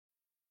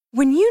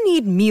When you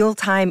need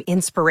mealtime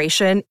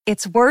inspiration,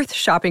 it's worth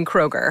shopping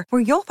Kroger,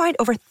 where you'll find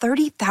over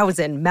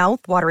 30,000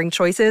 mouth-watering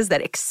choices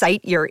that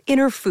excite your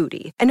inner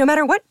foodie. And no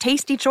matter what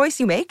tasty choice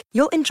you make,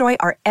 you'll enjoy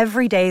our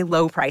everyday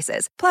low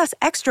prices, plus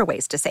extra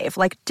ways to save,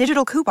 like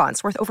digital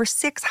coupons worth over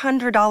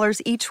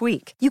 $600 each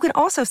week. You can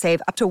also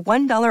save up to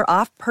 $1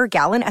 off per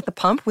gallon at the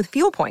pump with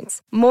fuel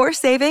points. More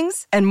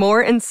savings and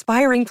more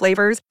inspiring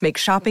flavors make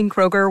shopping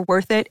Kroger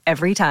worth it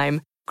every time.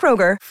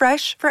 Kroger,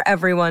 fresh for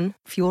everyone.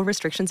 Fuel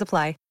restrictions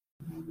apply.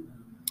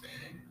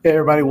 Hey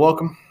everybody,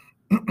 welcome.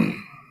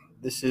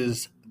 This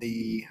is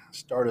the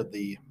start of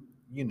the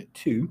Unit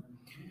 2.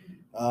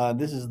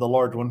 This is the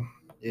large one.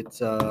 It's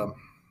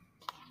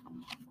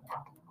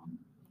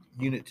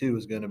Unit 2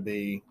 is going to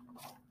be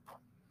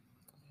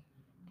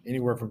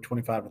anywhere from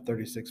 25 to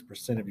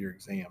 36% of your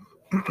exam.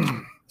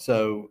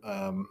 So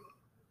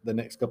the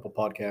next couple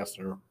podcasts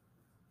are,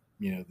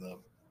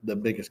 the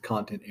biggest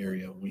content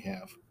area we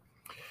have.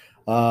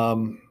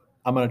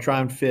 I'm going to try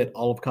and fit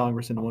all of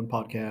Congress into one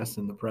podcast,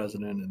 and the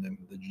president, and then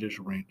the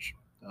judicial branch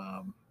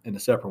into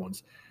separate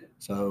ones.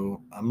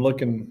 So I'm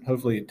looking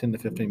hopefully 10 to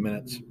 15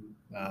 minutes.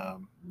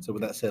 So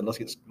with that said, let's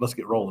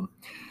get rolling.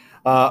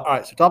 All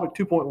right. So topic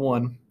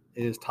 2.1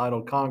 is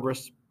titled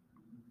Congress,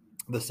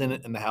 the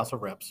Senate, and the House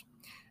of Reps.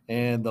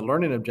 And the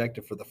learning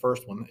objective for the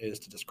first one is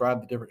to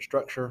describe the different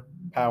structure,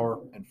 power,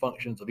 and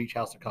functions of each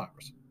House of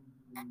Congress.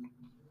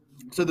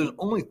 So there's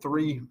only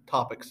 3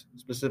 topics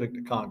specific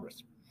to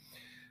Congress.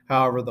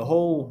 However, the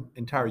whole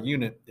entire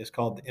unit is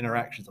called the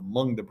interactions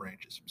among the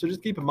branches. So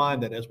just keep in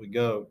mind that as we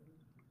go,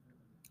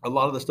 a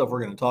lot of the stuff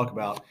we're going to talk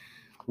about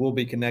will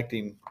be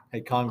connecting,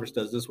 hey, Congress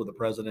does this with the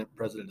president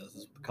does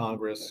this with the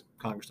Congress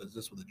does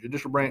this with the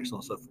judicial branch,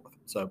 and so forth.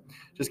 So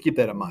just keep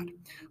that in mind.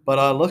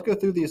 But let's go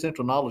through the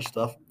essential knowledge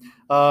stuff.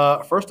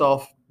 First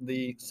off,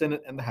 the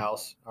Senate and the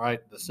House. All right,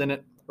 the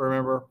Senate,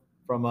 remember,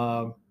 from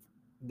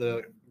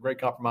the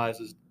Great Compromise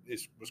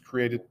was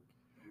created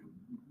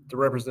to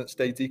represent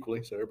states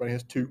equally, so everybody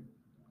has 2.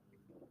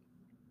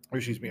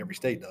 Every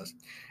state does.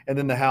 And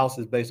then the House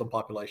is based on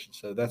population,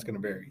 so that's going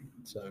to vary.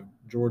 So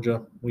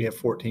Georgia, we have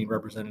 14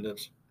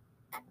 representatives.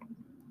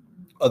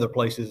 Other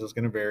places it's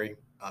going to vary.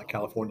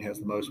 California has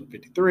the most with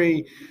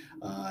 53.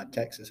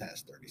 Texas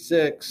has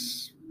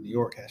 36. New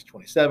York has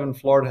 27.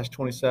 Florida has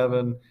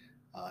 27.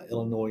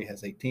 Illinois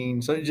has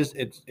 18. So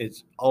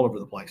it's all over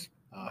the place.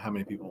 How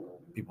many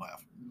people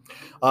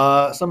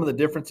have? Some of the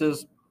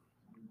differences.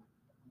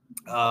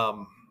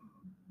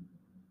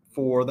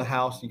 For the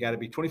House, you got to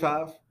be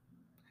 25.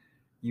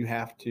 You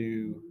have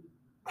to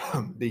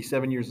be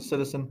 7 years a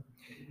citizen,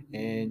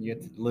 and you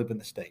have to live in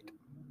the state.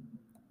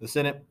 The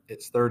Senate,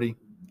 it's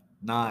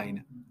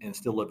 39 and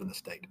still live in the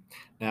state.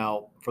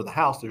 Now, for the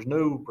House, there's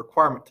no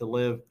requirement to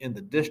live in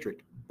the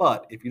district,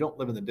 but if you don't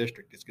live in the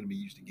district, it's going to be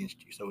used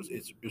against you. So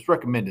it's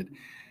recommended.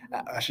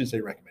 I should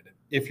say recommended.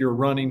 If you're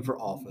running for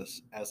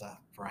office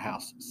for a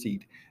House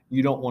seat,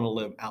 you don't want to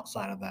live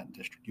outside of that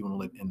district. You want to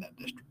live in that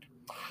district.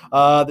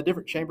 The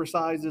different chamber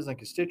sizes and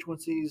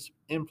constituencies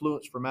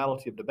influence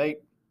formality of debate.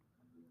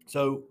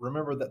 So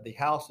remember that the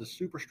House is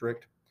super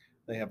strict.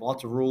 They have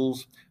lots of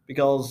rules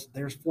because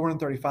there's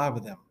 435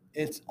 of them.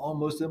 It's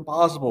almost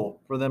impossible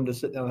for them to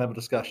sit down and have a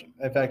discussion.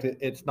 In fact,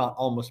 it's not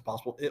almost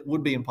possible. It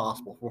would be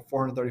impossible for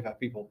 435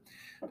 people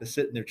to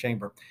sit in their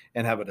chamber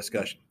and have a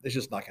discussion. It's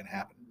just not going to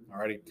happen. All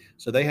righty.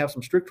 So they have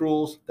some strict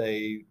rules.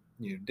 They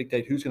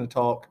dictate who's going to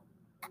talk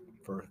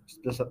for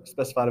a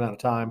specified amount of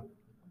time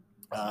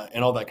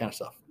and all that kind of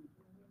stuff.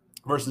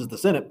 Versus the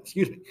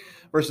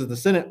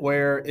Senate,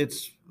 where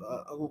it's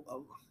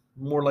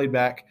more laid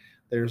back.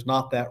 There's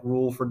not that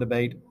rule for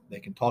debate.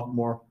 They can talk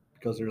more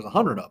because there's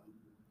 100 of them.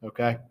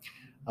 Okay.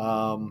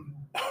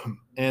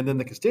 And then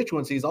the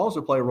constituencies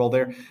also play a role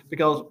there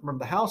because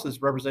remember, the House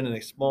is representing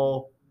a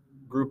small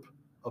group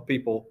of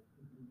people.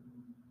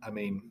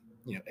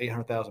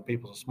 800,000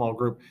 people is a small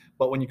group.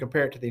 But when you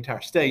compare it to the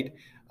entire state,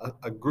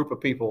 a group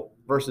of people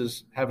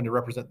versus having to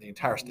represent the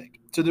entire state.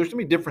 So there's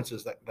going to be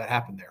differences that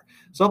happen there.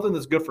 Something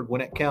that's good for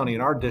Gwinnett County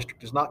in our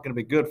district is not going to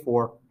be good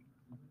for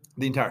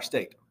the entire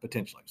state,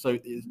 potentially. So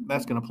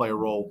that's going to play a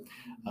role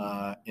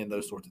in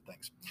those sorts of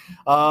things.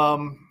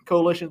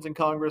 Coalitions in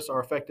Congress are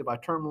affected by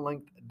term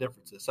length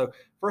differences. So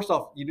first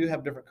off, you do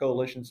have different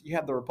coalitions. You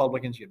have the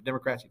Republicans, you have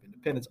Democrats, you have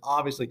Independents,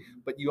 obviously,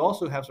 but you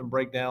also have some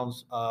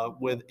breakdowns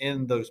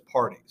within those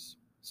parties.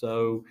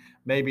 So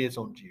maybe it's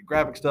on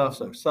geographic stuff.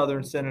 So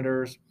Southern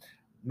senators,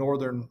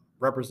 Northern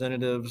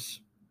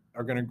representatives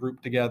are going to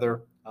group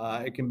together.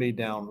 It can be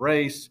down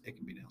race, it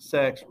can be down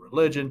sex,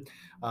 religion.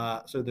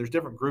 So there's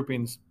different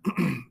groupings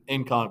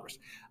in Congress.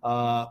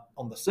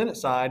 On the Senate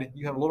side,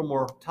 you have a little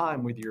more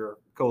time with your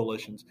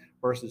coalitions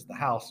versus the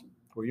House,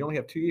 where you only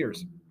have 2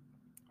 years.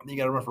 You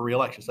got to run for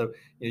re-election. So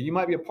you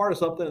might be a part of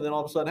something, and then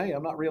all of a sudden, hey,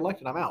 I'm not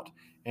re-elected, I'm out.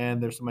 And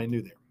there's somebody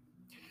new there.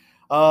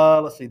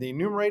 Let's see. The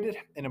enumerated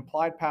and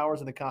implied powers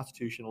in the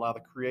Constitution allow the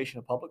creation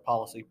of public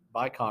policy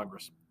by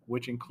Congress,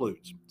 which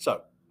includes.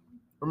 So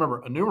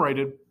remember,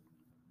 enumerated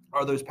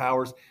are those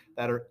powers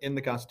that are in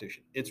the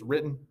Constitution. It's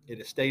written, it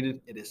is stated,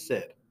 it is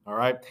said. All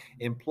right.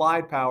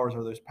 Implied powers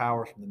are those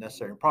powers from the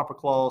necessary and proper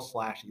clause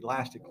 /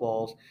 elastic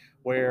clause,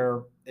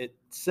 where it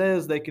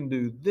says they can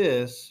do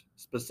this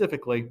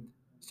specifically,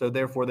 so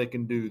therefore they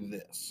can do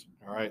this.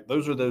 All right.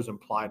 Those are those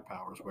implied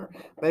powers where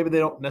maybe they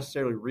don't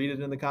necessarily read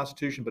it in the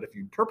Constitution, but if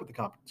you interpret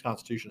the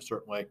Constitution a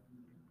certain way,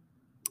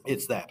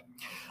 it's that.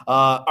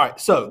 All right.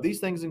 So these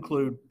things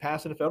include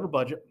passing a federal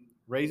budget,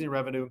 raising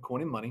revenue, and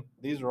coining money.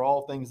 These are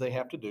all things they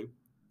have to do.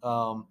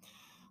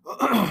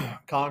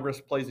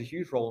 Congress plays a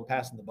huge role in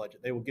passing the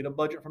budget. They will get a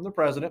budget from the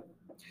president,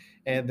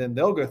 and then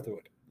they'll go through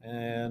it,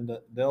 and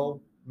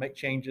they'll make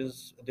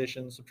changes,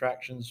 additions,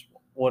 subtractions,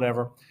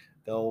 whatever.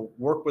 They'll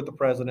work with the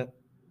president,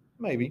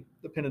 maybe,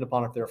 depending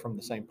upon if they're from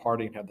the same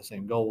party and have the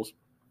same goals.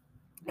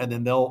 And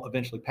then they'll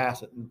eventually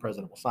pass it, and the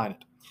president will sign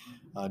it,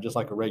 just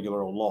like a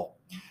regular old law.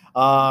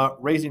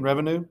 Raising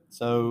revenue.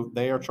 So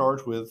they are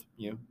charged with,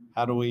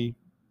 how do we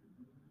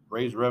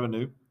raise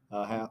revenue,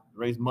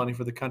 raise money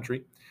for the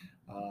country?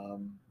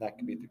 That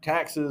could be through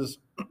taxes.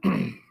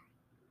 And,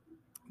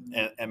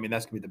 I mean,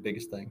 that's going to be the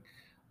biggest thing.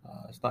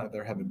 It's not that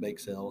they're having bake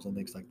sales and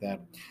things like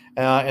that.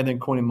 And then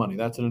coining money.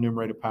 That's an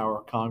enumerated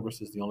power.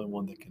 Congress is the only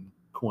one that can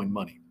coin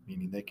money,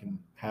 meaning they can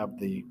have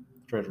the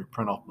Treasury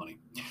print off money.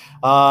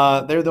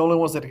 They're the only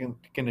ones that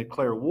can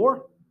declare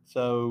war.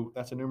 So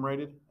that's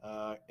enumerated.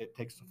 It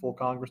takes the full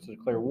Congress to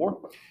declare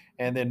war.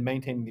 And then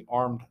maintaining the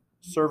armed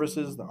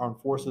services, the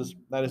armed forces,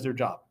 that is their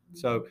job.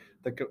 So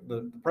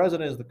the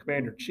president is the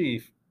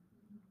commander-in-chief,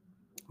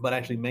 but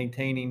actually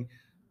maintaining,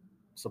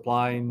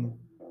 supplying,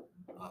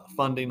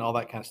 funding, all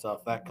that kind of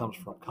stuff, that comes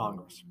from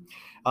Congress.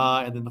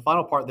 And then the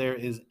final part there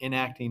is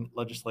enacting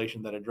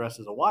legislation that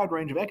addresses a wide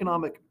range of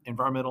economic,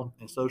 environmental,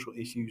 and social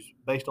issues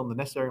based on the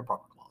necessary and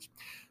proper clause.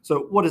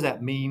 So what does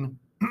that mean?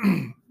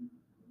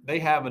 They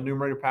have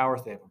enumerated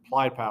powers, they have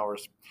applied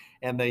powers,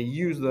 and they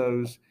use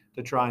those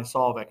to try and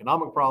solve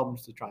economic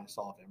problems, to try and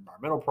solve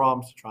environmental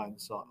problems, to try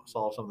and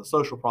solve some of the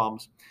social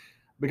problems,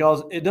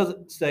 because it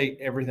doesn't say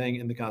everything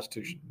in the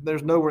Constitution.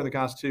 There's nowhere in the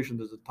Constitution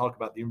does it talk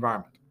about the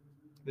environment.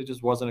 It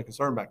just wasn't a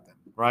concern back then,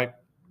 right?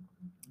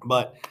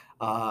 But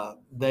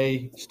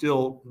they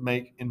still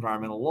make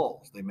environmental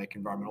laws. They make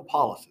environmental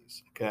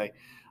policies, okay?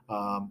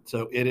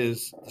 So it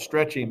is the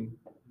stretching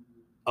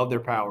of their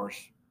powers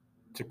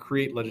to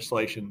create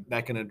legislation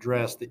that can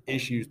address the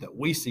issues that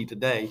we see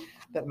today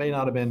that may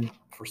not have been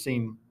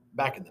foreseen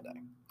back in the day.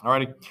 All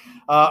righty.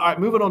 All right,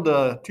 moving on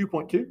to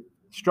 2.2,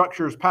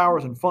 structures,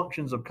 powers, and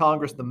functions of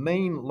Congress. The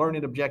main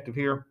learning objective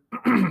here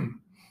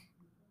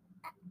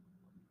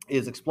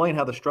is explain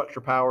how the structure,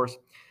 powers,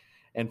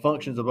 and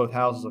functions of both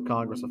houses of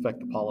Congress affect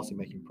the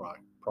policymaking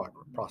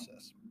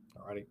process.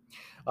 All righty.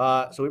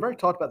 So we've already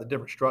talked about the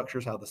different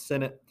structures, how the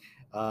Senate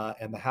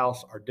and the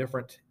House are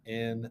different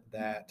in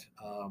that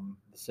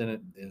the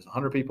Senate is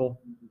 100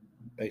 people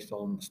based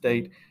on the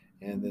state,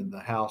 and then the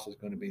House is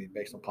going to be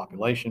based on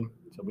population.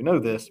 So we know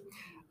this.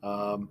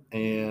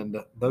 And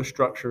those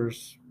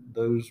structures,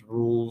 those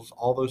rules,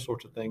 all those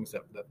sorts of things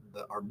that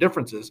are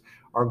differences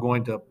are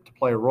going to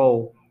play a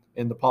role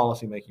in the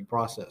policymaking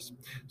process.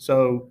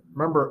 So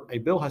remember, a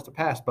bill has to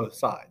pass both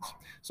sides.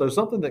 So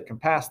something that can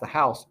pass the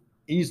House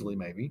easily,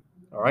 maybe,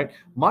 all right,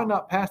 might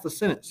not pass the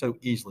Senate so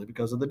easily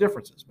because of the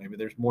differences. Maybe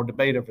there's more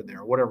debate over there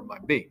or whatever it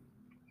might be.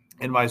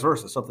 And vice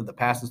versa. Something that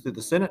passes through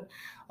the Senate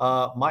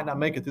might not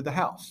make it through the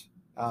House.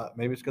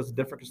 Maybe it's because of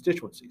different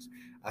constituencies.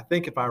 I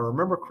think if I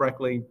remember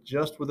correctly,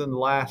 just within the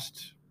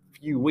last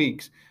few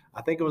weeks,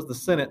 I think it was the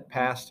Senate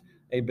passed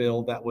a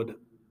bill that would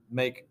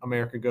make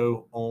America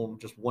go on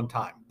just one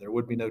time. There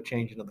would be no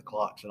changing of the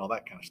clocks and all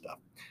that kind of stuff.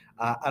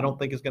 I don't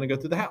think it's going to go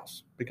through the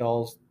House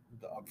because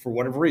for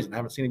whatever reason, I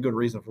haven't seen a good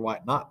reason for why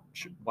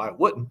it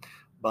wouldn't,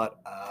 but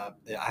I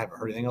haven't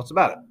heard anything else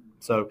about it.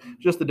 So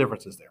just the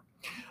differences there.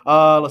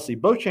 Let's see.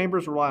 Both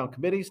chambers rely on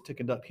committees to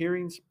conduct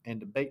hearings and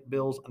debate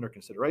bills under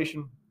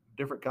consideration.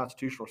 Different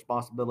constitutional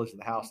responsibilities of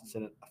the House and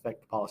Senate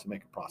affect the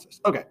policymaking process.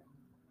 Okay.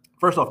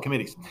 First off,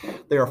 committees.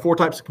 There are 4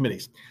 types of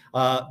committees.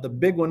 The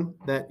big one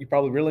that you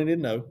probably really need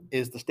to know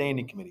is the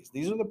standing committees.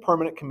 These are the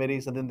permanent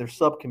committees, and then there's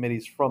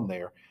subcommittees from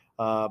there.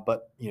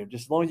 But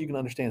just as long as you can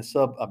understand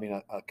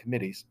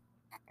committees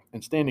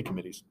and standing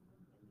committees,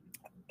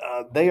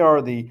 they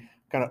are the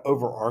kind of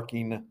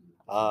overarching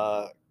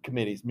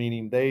committees,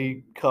 meaning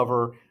they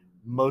cover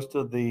most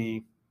of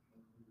the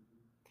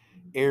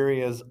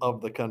areas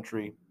of the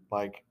country,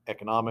 like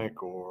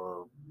economic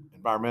or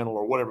environmental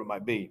or whatever it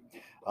might be.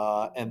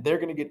 And they're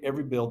going to get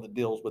every bill that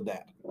deals with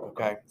that.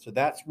 Okay. So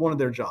that's one of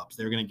their jobs.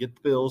 They're going to get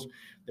the bills.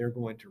 They're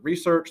going to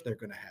research. They're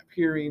going to have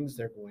hearings.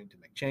 They're going to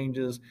make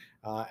changes.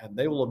 And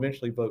they will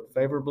eventually vote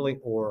favorably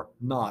or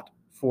not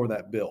for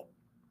that bill.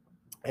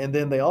 And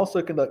then they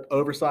also conduct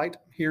oversight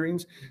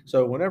hearings.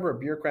 So whenever a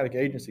bureaucratic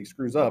agency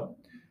screws up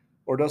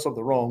or does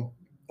something wrong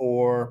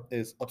or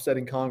is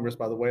upsetting Congress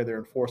by the way they're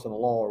enforcing a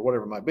law or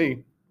whatever it might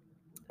be,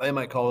 they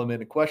might call them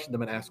in and question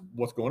them and ask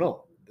what's going on.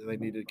 They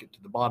need to get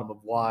to the bottom of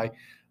why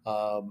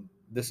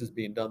this is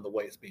being done the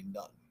way it's being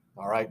done.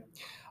 All right.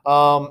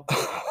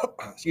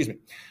 Excuse me.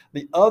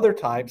 The other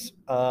types,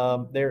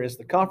 there is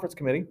the conference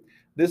committee.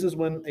 This is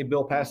when a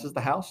bill passes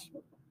the House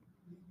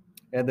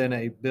and then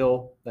a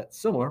bill that's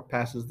similar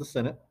passes the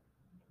Senate,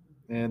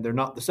 and they're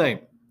not the same.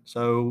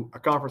 So a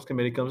conference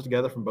committee comes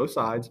together from both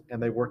sides,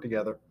 and they work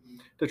together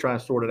to try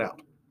and sort it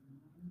out.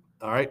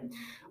 All right,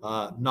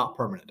 not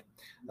permanent.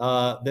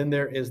 Then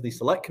there is the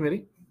select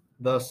committee.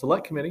 The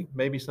select committee,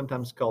 maybe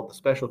sometimes called the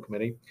special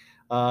committee,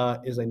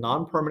 is a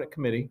non-permanent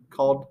committee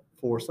called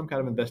for some kind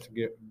of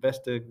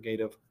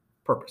investigative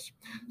purpose.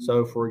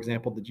 So, for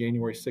example, the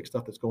January 6th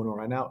stuff that's going on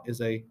right now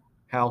is a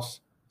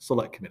House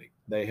Select Committee.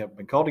 They have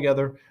been called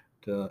together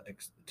to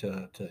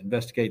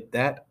investigate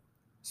that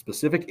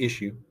specific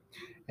issue,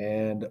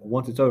 and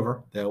once it's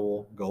over, they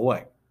will go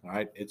away. All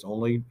right, it's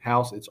only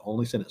House, it's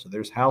only Senate. So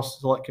there's House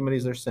Select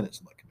Committees, there's Senate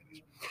Select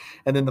Committees.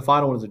 And then the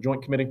final one is a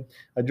joint committee.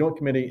 A joint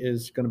committee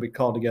is going to be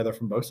called together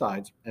from both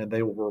sides, and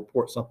they will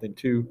report something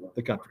to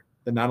the country.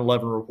 The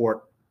 9/11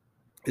 report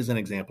is an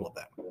example of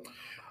that.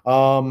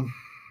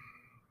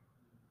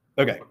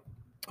 Okay,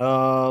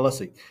 let's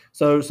see.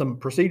 So some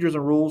procedures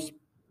and rules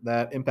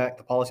that impact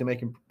the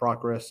policymaking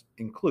progress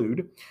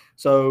include,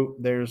 so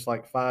there's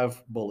like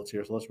 5 bullets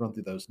here, so let's run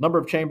through those. Number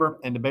of chamber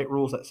and debate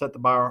rules that set the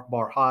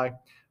bar high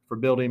for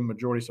building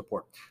majority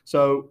support.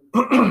 So,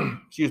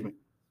 excuse me.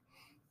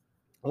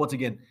 Once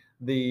again,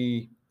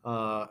 the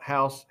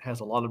House has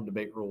a lot of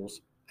debate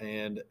rules,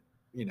 and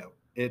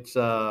it's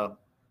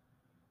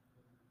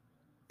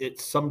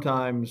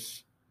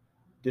sometimes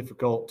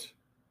difficult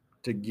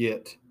to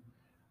get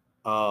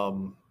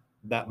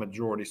that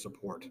majority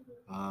support.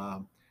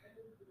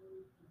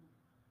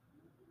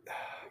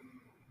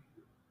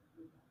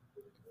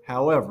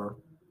 However,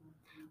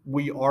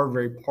 we are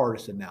very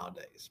partisan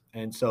nowadays,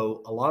 and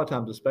so a lot of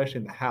times, especially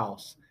in the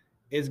House,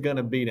 it's going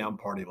to be down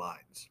party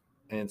lines.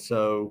 And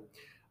so,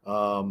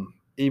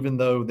 even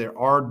though there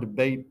are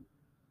debate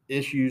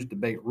issues,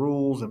 debate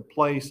rules in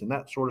place, and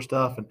that sort of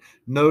stuff, and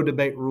no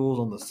debate rules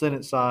on the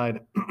Senate side,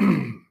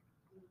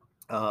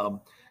 the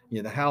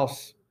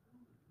House,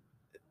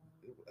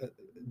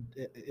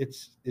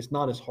 it's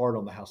not as hard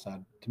on the House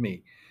side to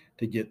me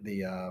to get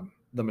the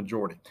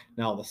majority.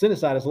 Now, the Senate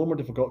side is a little more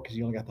difficult because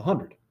you only got the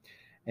 100.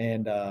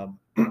 And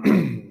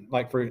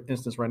like, for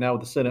instance, right now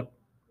with the Senate,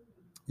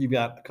 you've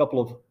got a couple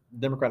of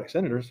Democratic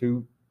senators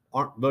who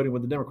aren't voting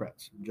with the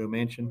Democrats. Joe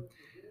Manchin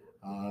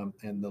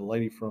and the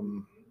lady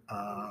from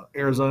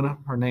Arizona.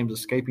 Her name's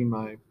escaping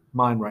my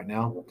mind right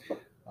now.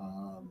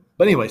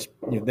 But anyways,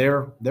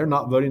 they're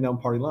not voting down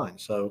party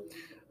lines. So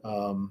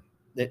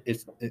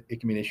it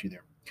can be an issue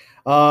there.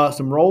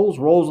 Some roles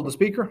of the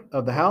Speaker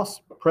of the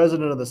House,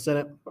 President of the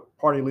Senate,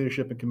 party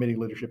leadership, and committee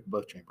leadership in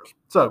both chambers.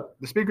 So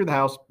the Speaker of the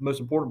House,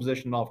 most important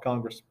position in all of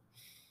Congress,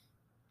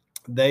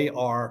 they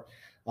are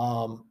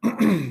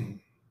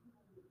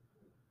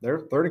they're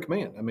third in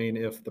command. I mean,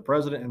 if the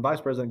president and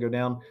vice president go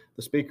down,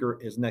 the Speaker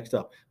is next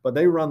up. But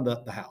they run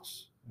the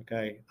House.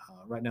 Okay,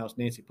 right now it's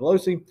Nancy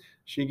Pelosi.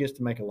 She gets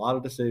to make a lot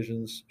of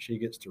decisions. She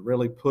gets to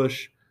really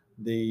push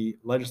the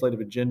legislative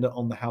agenda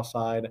on the House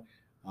side.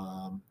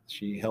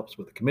 She helps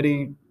with the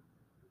committee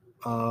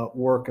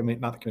work. I mean,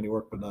 not the committee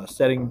work, but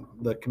setting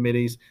the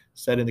committees,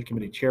 setting the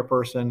committee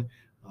chairperson,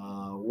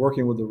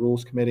 working with the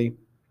Rules Committee.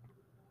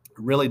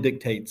 Really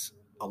dictates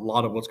a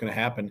lot of what's going to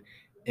happen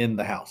in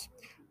the House.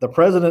 The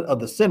president of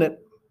the Senate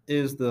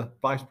is the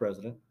vice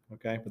president,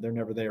 okay, but they're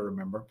never there,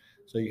 remember.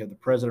 So you have the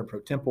president pro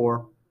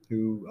tempore,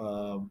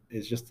 who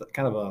is just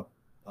kind of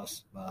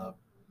a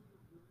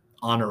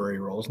honorary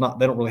role. It's not;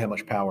 they don't really have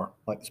much power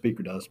like the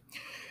Speaker does.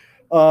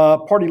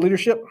 Party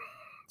leadership.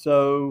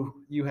 So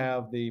you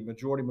have the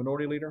majority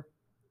minority leader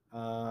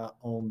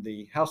on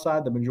the House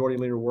side. The majority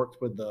leader works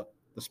with the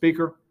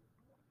Speaker.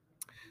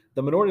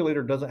 The minority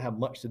leader doesn't have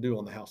much to do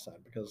on the House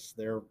side because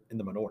they're in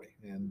the minority,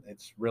 and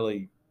it's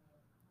really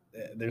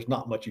there's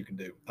not much you can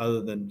do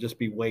other than just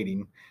be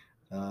waiting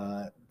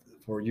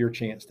for your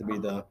chance to be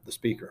the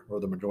Speaker or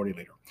the majority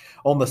leader.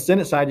 On the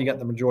Senate side, you got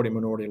the majority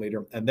minority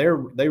leader, and they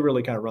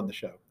really kind of run the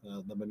show.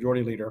 The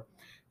majority leader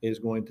is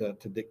going to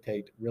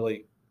dictate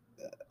really.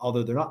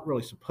 Although they're not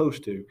really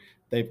supposed to,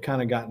 they've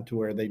kind of gotten to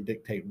where they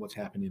dictate what's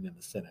happening in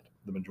the Senate.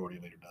 The majority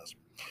leader does.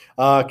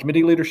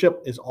 Committee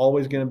leadership is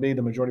always going to be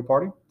the majority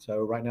party. So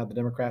right now the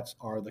Democrats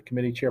are the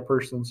committee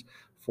chairpersons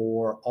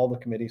for all the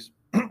committees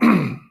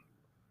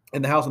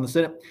in the House and the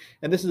Senate.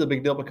 And this is a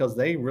big deal because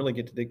they really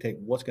get to dictate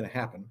what's going to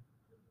happen,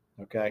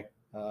 okay,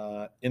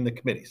 in the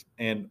committees.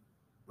 And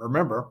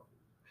remember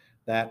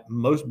that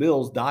most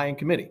bills die in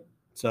committee.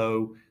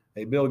 So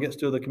a bill gets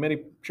to the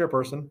committee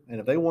chairperson, and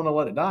if they want to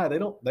let it die,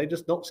 they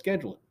just don't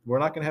schedule it. We're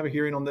not going to have a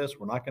hearing on this.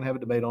 We're not going to have a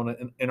debate on it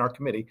in our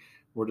committee.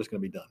 We're just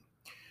going to be done.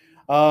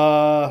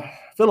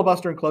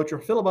 Filibuster and cloture.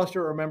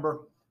 Filibuster,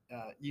 remember,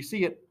 you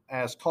see it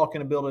as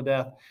talking a bill to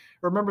death.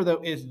 Remember,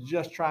 though, it's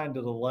just trying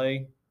to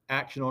delay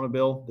action on a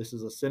bill. This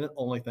is a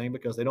Senate-only thing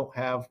because they don't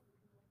have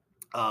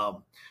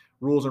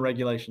rules and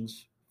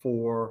regulations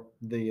for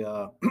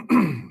the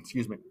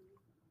excuse me,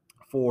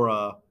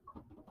 for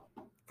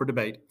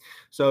debate.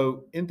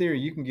 So in theory,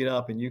 you can get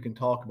up and you can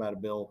talk about a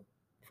bill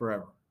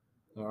forever.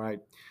 All right.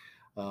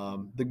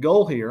 The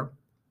goal here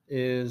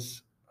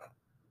is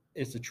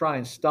to try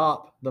and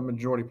stop the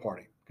majority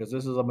party, because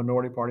this is a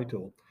minority party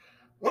tool,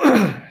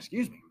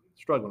 Excuse me,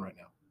 struggling right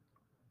now.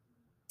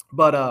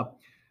 But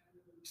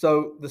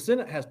so the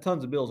Senate has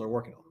tons of bills they're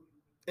working on.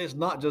 It's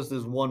not just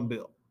this one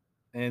bill.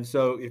 And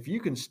so if you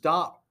can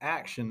stop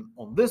action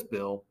on this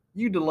bill,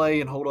 you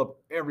delay and hold up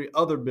every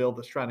other bill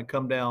that's trying to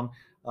come down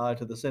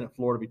to the Senate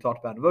floor to be talked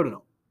about and voted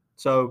on.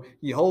 So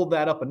you hold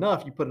that up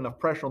enough, you put enough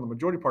pressure on the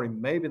majority party,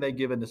 maybe they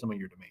give in to some of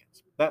your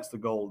demands. That's the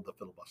goal of the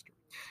filibuster.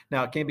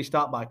 Now, it can be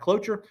stopped by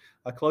cloture.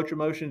 A cloture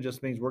motion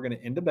just means we're going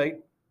to end debate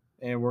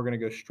and we're going to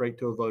go straight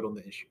to a vote on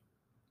the issue.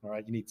 All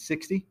right, you need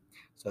 60.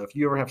 So if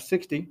you ever have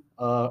 60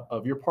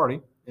 of your party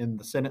in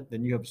the Senate,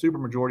 then you have a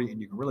supermajority and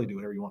you can really do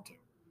whatever you want to.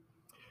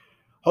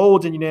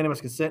 Holds and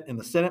unanimous consent in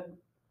the Senate.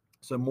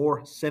 So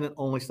more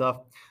Senate-only stuff.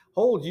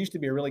 Holds used to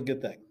be a really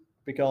good thing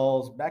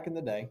because back in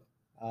the day,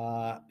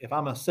 if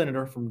I'm a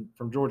senator from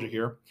Georgia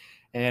here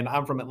and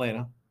I'm from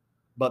Atlanta,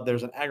 but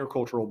there's an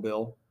agricultural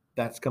bill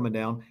that's coming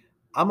down,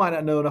 I might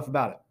not know enough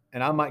about it.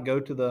 And I might go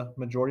to the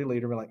majority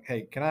leader and be like,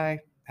 hey, can I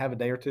have a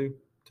day or two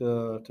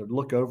to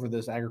look over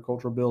this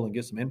agricultural bill and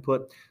get some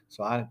input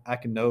so I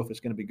can know if it's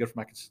going to be good for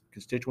my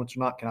constituents or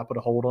not? Can I put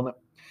a hold on it?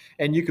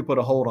 And you could put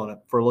a hold on it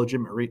for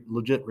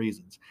legit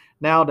reasons.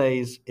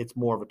 Nowadays, it's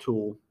more of a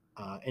tool,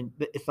 and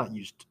it's not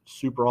used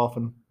super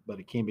often, but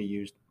it can be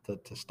used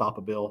to stop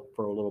a bill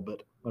for a little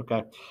bit.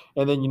 Okay.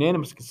 And then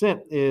unanimous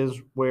consent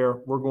is where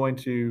we're going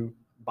to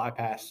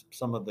bypass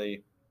some of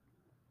the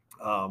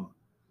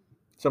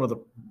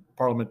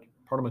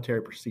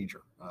parliamentary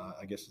procedure,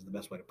 I guess is the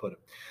best way to put it.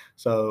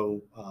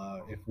 So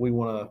if we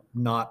want to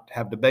not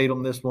have debate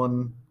on this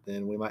one,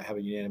 then we might have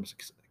a unanimous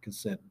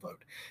consent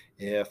vote.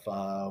 If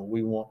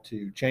we want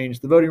to change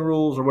the voting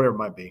rules or whatever it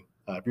might be,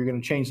 if you're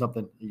going to change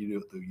something, you do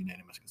it through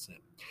unanimous consent.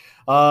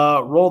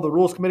 Role of the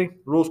Rules Committee.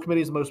 The Rules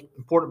Committee is the most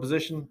important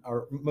position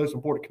or most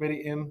important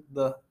committee in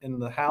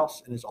the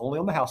House, and it's only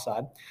on the House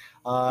side.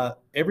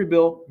 Every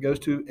bill goes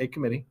to a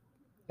committee,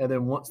 and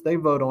then once they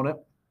vote on it,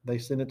 they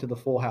send it to the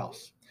full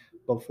House.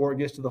 But before it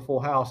gets to the full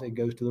House, it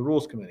goes to the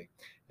Rules Committee,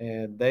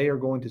 and they are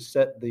going to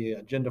set the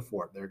agenda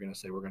for it. They're going to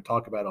say, we're going to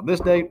talk about it on this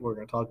date. We're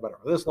going to talk about it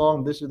for this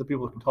long. This is the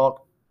people who can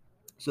talk.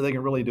 So they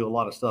can really do a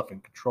lot of stuff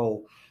and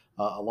control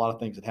a lot of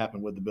things that happen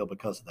with the bill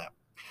because of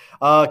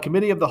that.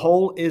 Committee of the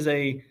Whole is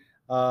a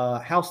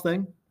House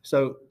thing.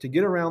 So to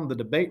get around the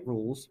debate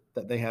rules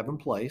that they have in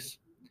place,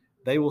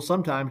 they will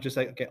sometimes just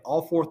say, okay,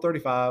 all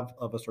 435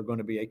 of us are going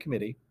to be a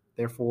committee.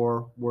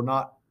 Therefore, we're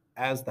not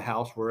as the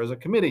House, we're as a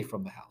committee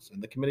from the House.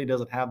 And the committee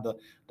doesn't have the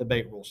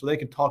debate rule. So they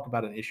can talk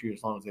about an issue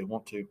as long as they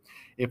want to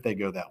if they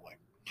go that way.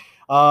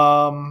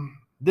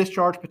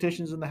 Discharge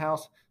petitions in the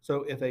House.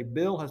 So if a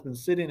bill has been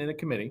sitting in a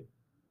committee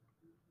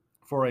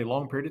for a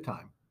long period of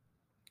time,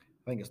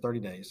 I think it's 30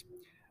 days,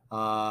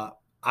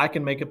 I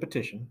can make a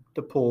petition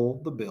to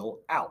pull the bill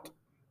out.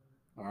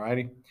 All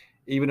righty,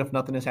 even if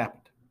nothing has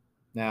happened.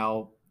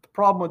 Now, the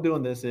problem with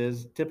doing this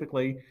is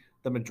typically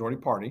the majority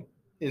party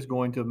is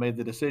going to have made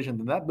the decision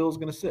that that bill is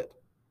going to sit.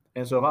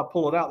 And so if I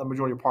pull it out, the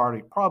majority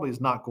party probably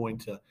is not going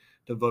to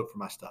vote for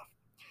my stuff.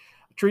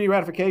 Treaty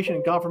ratification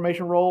and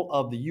confirmation role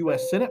of the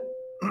U.S. Senate.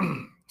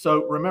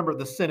 So remember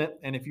the Senate,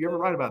 and if you ever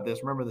write about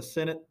this, remember the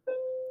Senate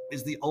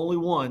is the only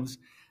ones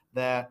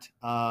that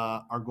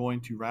are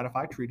going to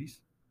ratify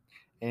treaties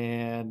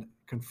and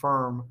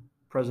confirm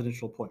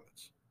presidential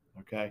appointments.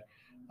 Okay.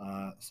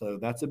 So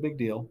that's a big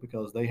deal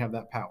because they have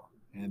that power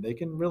and they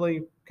can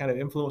really kind of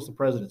influence the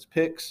president's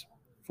picks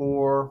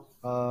for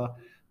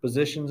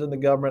positions in the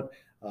government,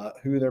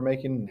 who they're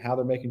making and how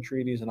they're making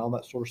treaties and all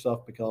that sort of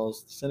stuff,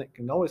 because the Senate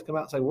can always come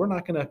out and say, we're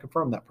not going to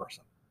confirm that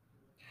person.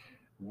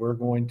 We're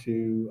going to,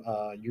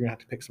 you're going to have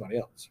to pick somebody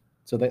else.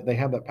 So they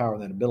have that power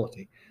and that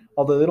ability,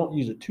 although they don't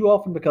use it too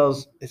often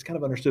because it's kind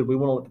of understood. We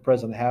want to let the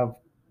president have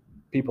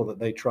people that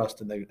they trust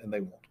and they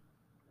want.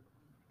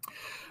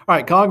 All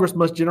right, Congress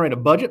must generate a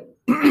budget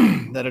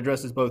that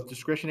addresses both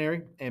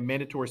discretionary and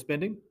mandatory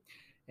spending.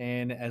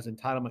 And as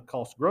entitlement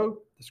costs grow,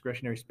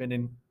 discretionary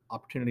spending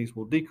opportunities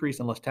will decrease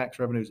unless tax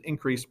revenues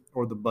increase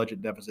or the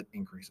budget deficit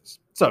increases.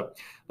 So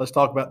let's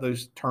talk about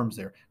those terms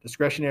there.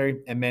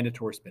 Discretionary and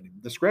mandatory spending.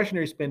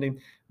 Discretionary spending,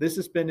 this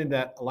is spending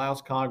that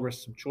allows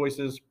Congress some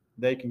choices.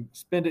 They can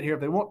spend it here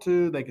if they want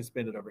to. They can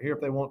spend it over here if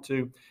they want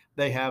to.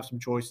 They have some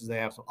choices. They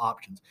have some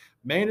options.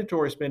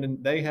 Mandatory spending,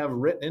 they have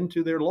written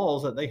into their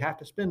laws that they have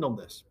to spend on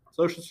this.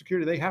 Social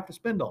Security, they have to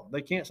spend on.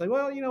 They can't say,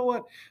 well, you know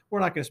what? We're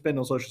not going to spend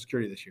on Social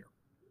Security this year.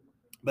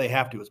 They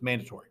have to. It's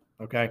mandatory.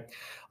 Okay.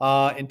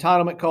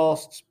 Entitlement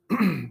costs.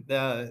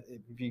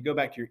 If you go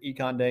back to your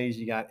econ days,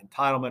 you got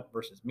entitlement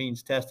versus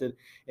means tested.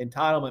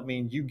 Entitlement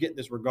means you get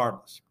this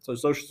regardless. So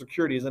Social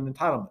Security is an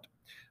entitlement,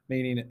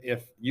 meaning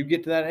if you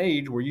get to that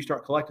age where you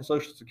start collecting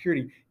Social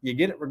Security, you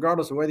get it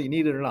regardless of whether you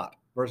need it or not,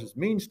 versus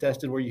means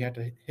tested where you have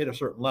to hit a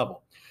certain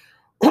level.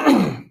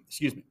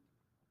 Excuse me.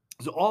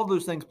 So all of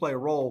those things play a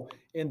role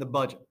in the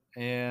budget.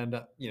 And,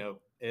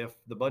 if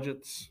the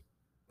budget's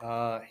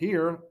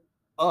here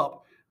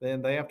up,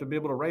 then they have to be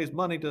able to raise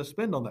money to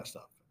spend on that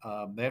stuff.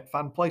 They have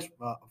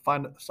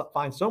to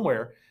find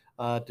somewhere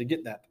to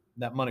get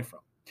that money from.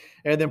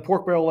 And then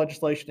pork barrel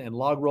legislation and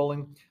log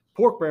rolling.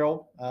 Pork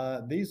barrel,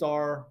 these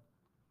are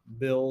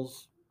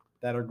bills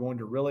that are going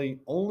to really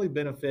only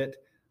benefit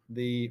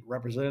the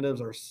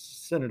representatives or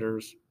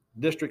senators,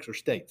 districts or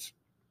states.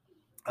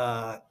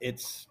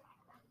 It's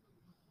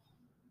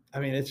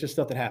just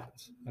stuff that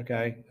happens.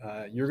 Okay,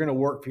 you're going to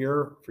work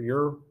for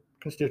your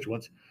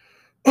constituents,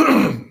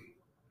 and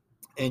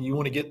you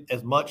want to get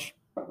as much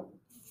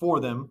for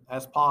them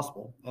as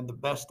possible and the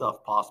best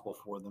stuff possible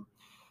for them.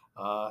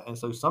 And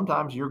so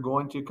sometimes you're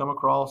going to come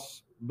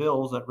across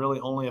bills that really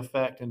only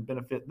affect and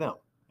benefit them.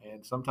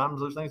 And sometimes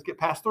those things get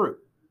passed through.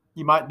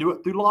 You might do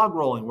it through log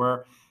rolling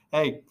where,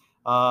 hey,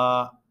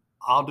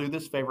 I'll do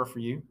this favor for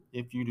you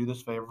if you do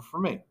this favor for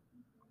me.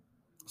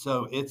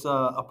 So it's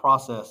a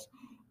process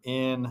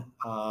in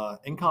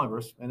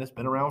Congress, and it's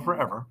been around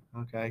forever,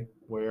 okay,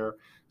 where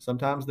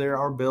sometimes there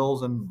are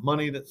bills and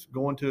money that's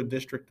going to a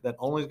district that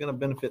only is going to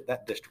benefit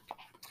that district.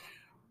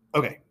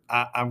 Okay,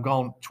 I've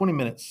gone 20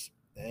 minutes,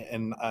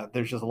 and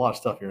there's just a lot of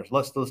stuff here. So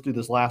let's do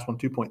this last one,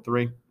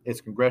 2.3.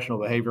 It's congressional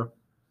behavior.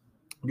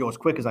 Go as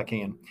quick as I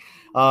can.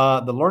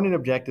 The learning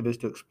objective is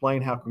to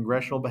explain how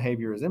congressional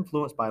behavior is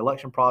influenced by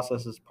election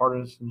processes,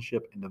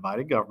 partisanship, and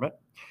divided government.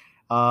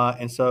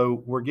 And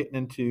so we're getting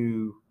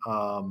into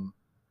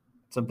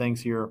some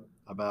things here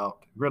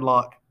about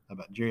gridlock,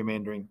 about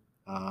gerrymandering,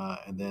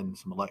 and then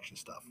some election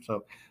stuff.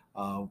 So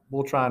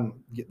we'll try and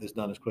get this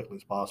done as quickly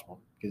as possible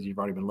because you've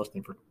already been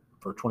listening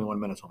for 21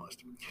 minutes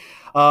almost.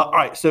 All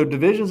right, so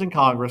divisions in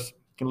Congress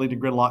can lead to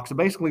gridlock. So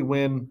basically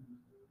when,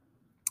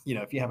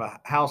 if you have a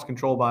House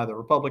controlled by the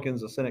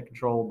Republicans, a Senate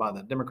controlled by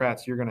the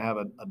Democrats, you're going to have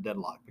a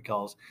deadlock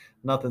because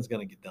nothing's going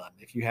to get done.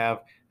 If you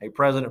have a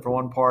president for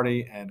one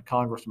party and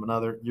Congress from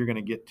another, you're going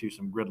to get to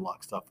some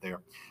gridlock stuff there.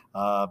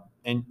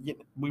 And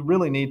we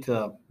really need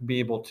to be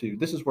able to,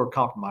 this is where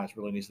compromise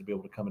really needs to be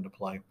able to come into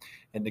play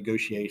and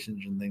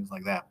negotiations and things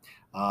like that.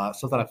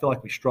 Something I feel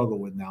like we struggle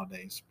with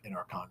nowadays in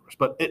our Congress,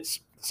 but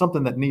it's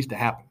something that needs to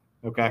happen.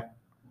 Okay.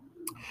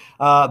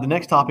 The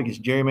next topic is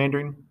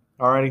gerrymandering.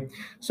 Alrighty,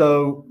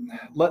 so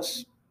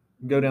let's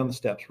go down the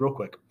steps real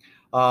quick.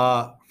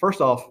 First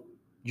off,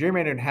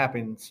 gerrymandering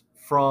happens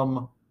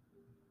from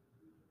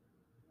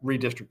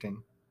redistricting,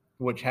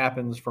 which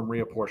happens from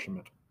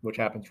reapportionment, which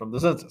happens from the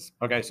census.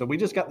 Okay, so we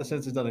just got the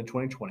census done in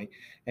 2020,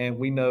 and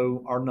we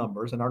know our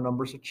numbers, and our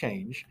numbers have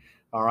changed.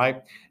 All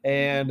right,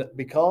 and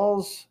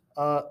because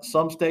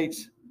some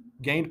states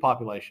gained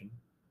population,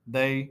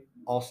 they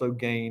also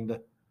gained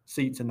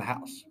seats in the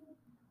House.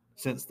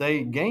 Since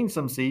they gained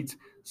some seats,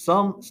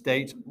 some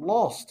states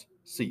lost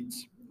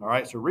seats. All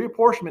right, so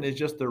reapportionment is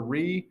just the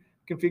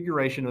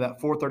reconfiguration of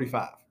that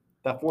 435.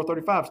 That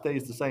 435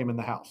 stays the same in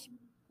the House.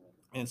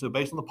 And so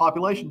based on the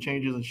population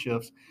changes and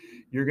shifts,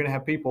 you're going to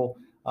have people,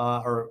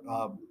 you're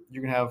going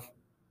to have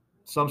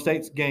some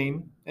states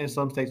gain and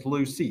some states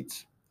lose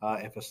seats.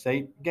 If a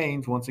state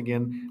gains, once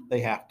again,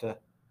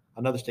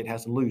 another state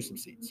has to lose some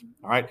seats.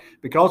 All right.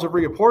 Because of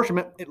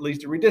reapportionment, it leads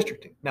to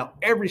redistricting. Now,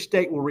 every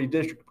state will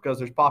redistrict because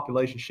there's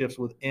population shifts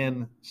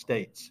within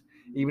states.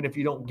 Even if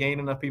you don't gain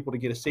enough people to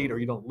get a seat or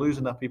you don't lose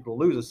enough people to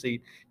lose a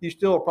seat, you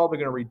still are probably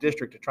going to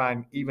redistrict to try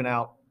and even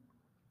out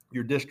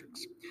your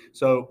districts.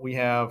 So we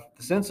have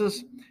the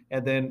census,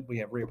 and then we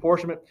have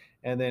reapportionment,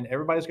 and then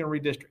everybody's going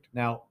to redistrict.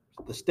 Now,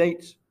 the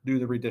states do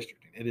the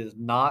redistricting. It is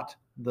not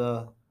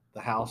the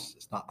House,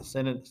 it's not the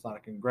Senate, it's not a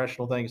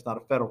congressional thing, it's not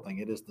a federal thing,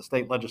 it is the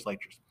state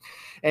legislatures.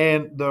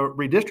 And the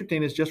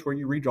redistricting is just where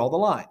you redraw the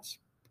lines,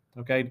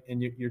 okay?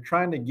 And you're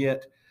trying to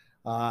get,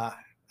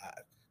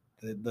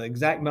 the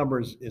exact number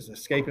is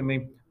escaping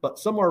me, but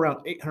somewhere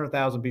around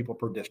 800,000 people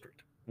per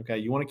district, okay?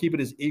 You want to keep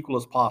it as equal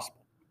as possible.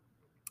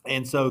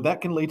 And so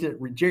that can lead to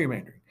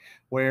gerrymandering,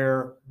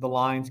 where the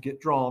lines get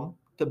drawn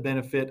to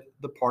benefit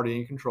the party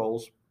in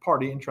control's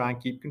party and try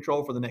and keep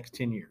control for the next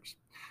 10 years.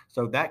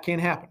 So that can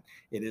happen.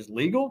 It is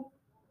legal.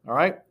 All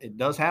right. It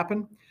does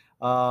happen.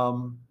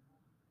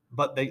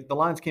 But the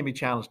lines can be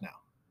challenged now.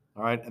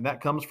 All right. And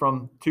that comes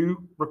from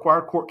two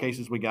required court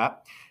cases we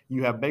got.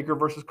 You have Baker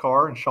versus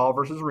Carr and Shaw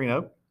versus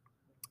Reno.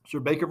 So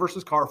Baker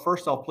versus Carr,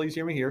 first off, please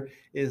hear me here,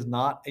 is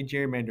not a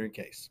gerrymandering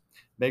case.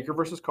 Baker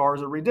versus Carr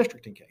is a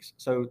redistricting case.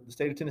 So the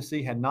state of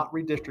Tennessee had not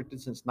redistricted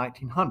since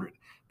 1900.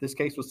 This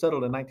case was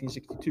settled in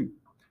 1962.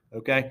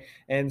 Okay.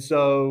 And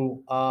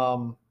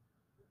so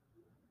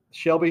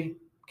Shelby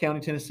County,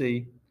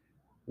 Tennessee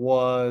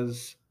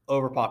was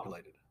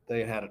overpopulated.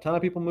 They had a ton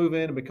of people move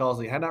in, and because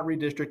they had not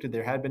redistricted,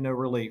 there had been no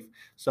relief.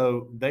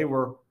 So they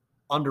were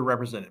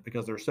underrepresented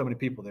because there were so many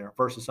people there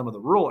versus some of the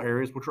rural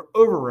areas, which were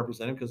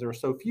overrepresented because there were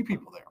so few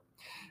people there.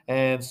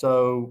 And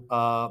so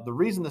the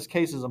reason this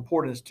case is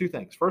important is two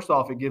things. First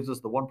off, it gives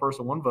us the one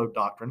person, one vote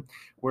doctrine,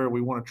 where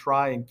we want to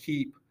try and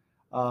keep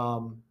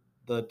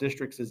the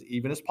districts as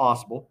even as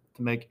possible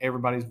to make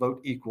everybody's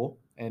vote equal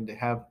and to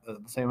have the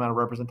same amount of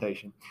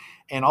representation.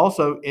 And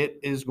also, it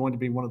is going to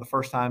be one of the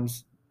first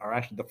times, or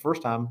actually the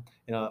first time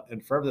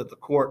in forever, that the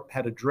court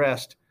had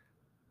addressed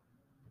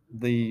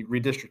the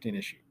redistricting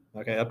issue.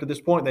 Okay, up to this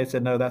point, they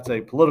said, no, that's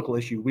a political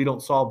issue. We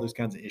don't solve those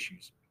kinds of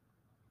issues.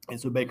 And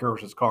so Baker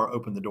versus Carr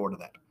opened the door to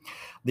that.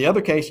 The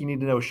other case you need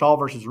to know is Shaw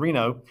versus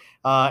Reno,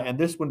 and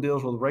this one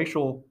deals with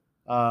racial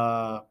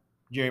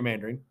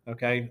gerrymandering,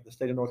 okay, the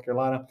state of North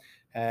Carolina.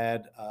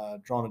 had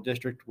drawn a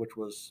district which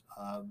was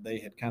they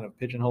had kind of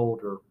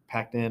pigeonholed or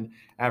packed in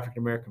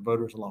African American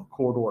voters along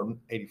Corridor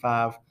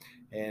 85,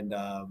 and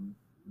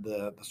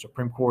the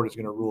Supreme Court is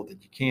going to rule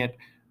that you can't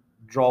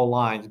draw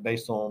lines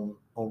based on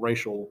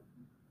racial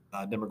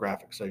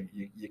demographics. So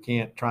you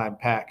can't try and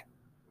pack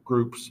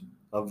groups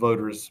of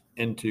voters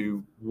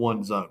into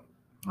one zone.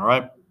 All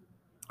right.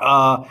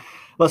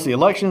 Let's see.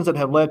 Elections that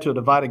have led to a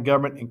divided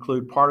government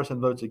include partisan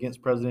votes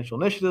against presidential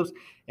initiatives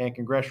and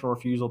congressional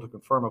refusal to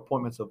confirm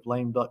appointments of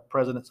lame duck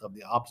presidents of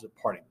the opposite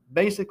party.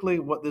 Basically,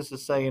 what this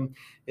is saying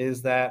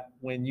is that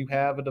when you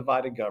have a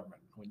divided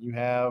government, when you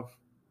have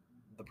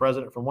the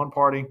president from one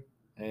party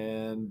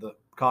and the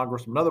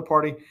Congress from another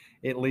party,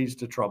 it leads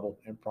to trouble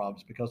and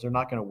problems because they're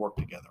not going to work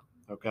together.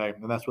 Okay,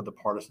 and that's what the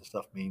partisan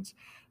stuff means.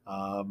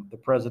 The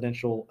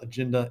presidential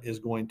agenda is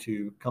going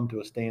to come to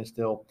a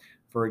standstill.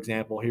 For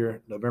example,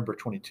 here, November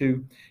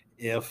 22,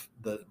 if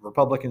the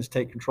Republicans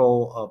take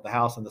control of the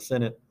House and the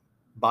Senate,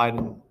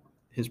 Biden,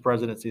 his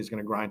presidency is going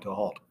to grind to a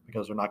halt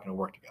because they're not going to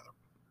work together.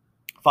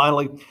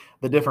 Finally,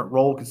 the different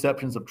role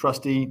conceptions of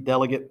trustee,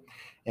 delegate,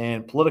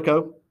 and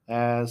politico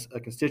as a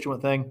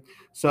constituent thing.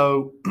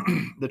 So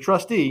the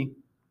trustee,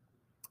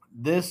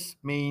 this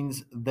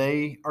means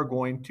they are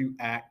going to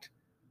act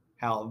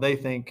how they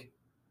think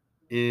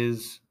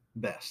is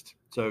best.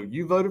 So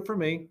you voted for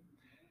me.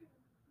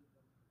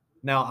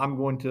 Now I'm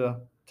going to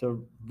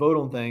vote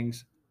on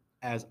things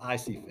as I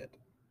see fit.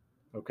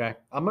 Okay.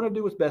 I'm going to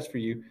do what's best for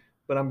you,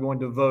 but I'm going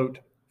to vote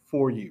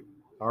for you.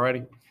 All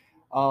righty.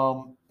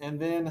 And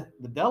then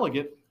the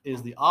delegate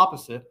is the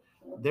opposite.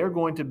 They're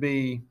going to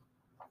be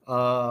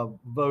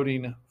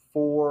voting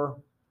for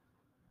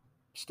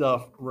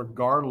stuff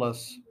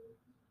regardless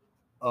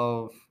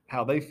of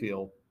how they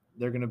feel.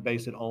 They're going to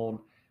base it on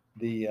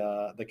the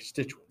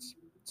constituents.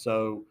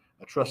 So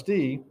a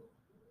trustee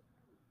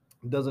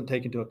doesn't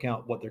take into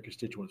account what their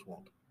constituents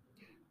want.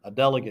 A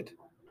delegate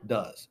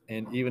does.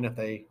 And even if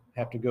they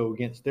have to go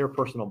against their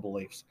personal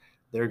beliefs,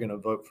 they're going to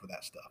vote for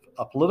that stuff.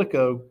 A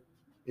politico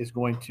is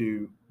going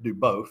to do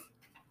both.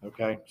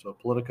 Okay. So a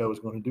politico is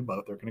going to do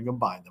both. They're going to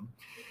combine them.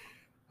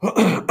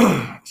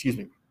 Excuse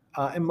me.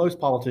 And most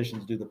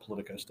politicians do the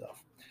politico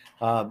stuff.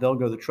 They'll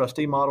go the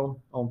trustee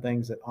model on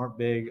things that aren't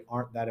big,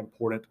 aren't that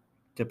important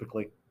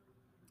typically.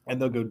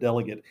 And they'll go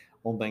delegate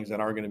on things that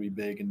are going to be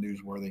big and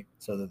newsworthy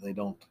so that they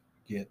don't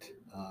get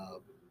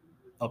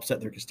upset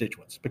their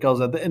constituents.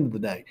 Because at the end of the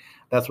day,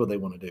 that's what they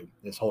want to do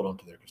is hold on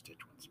to their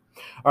constituents.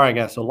 All right,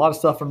 guys. So a lot of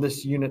stuff from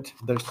this unit,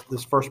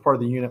 this first part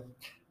of the unit.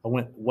 I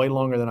went way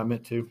longer than I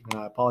meant to,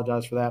 and I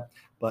apologize for that.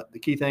 But the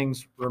key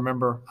things,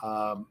 remember,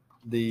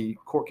 the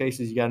court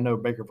cases, you got to know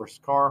Baker versus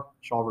Carr,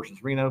 Shaw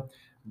versus Reno.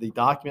 The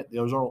document,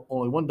 there's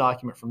only one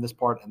document from this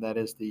part, and that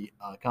is the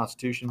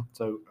Constitution.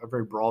 So a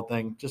very broad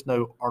thing. Just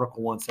know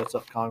Article 1 sets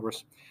up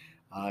Congress.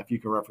 If you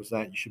can reference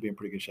that, you should be in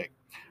pretty good shape.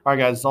 All right,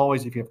 guys, as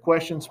always, if you have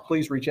questions,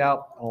 please reach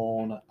out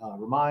on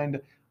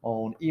Remind,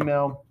 on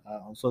email,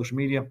 on social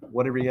media,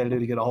 whatever you got to do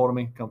to get a hold of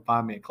me. Come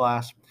find me in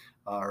class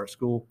or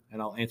school,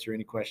 and I'll answer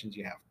any questions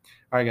you have.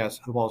 All right, guys,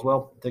 hope all is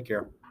well. Take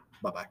care.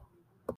 Bye-bye.